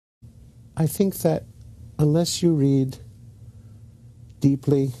I think that unless you read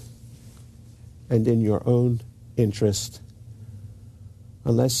deeply and in your own interest,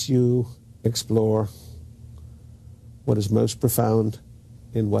 unless you explore what is most profound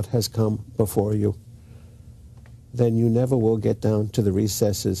in what has come before you, then you never will get down to the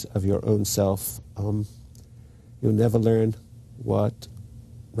recesses of your own self. You'll never learn what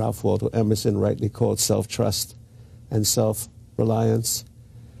Ralph Waldo Emerson rightly called self-trust and self-reliance.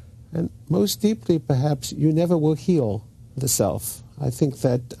 And most deeply, perhaps, you never will heal the self. I think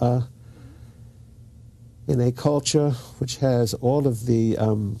that in a culture which has all of the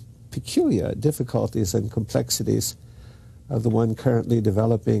peculiar difficulties and complexities of the one currently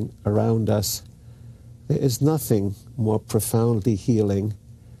developing around us, there is nothing more profoundly healing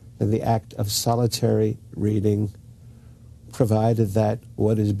than the act of solitary reading, provided that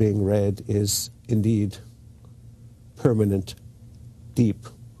what is being read is indeed permanent, deep,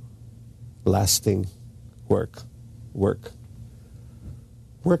 lasting work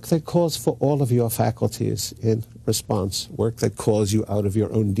that calls for all of your faculties in response, work that calls you out of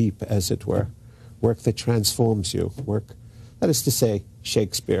your own deep, as it were, work that transforms you, work, that is to say,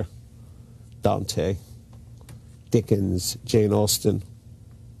 Shakespeare, Dante, Dickens, Jane Austen.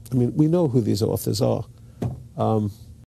 I mean, we know who these authors are.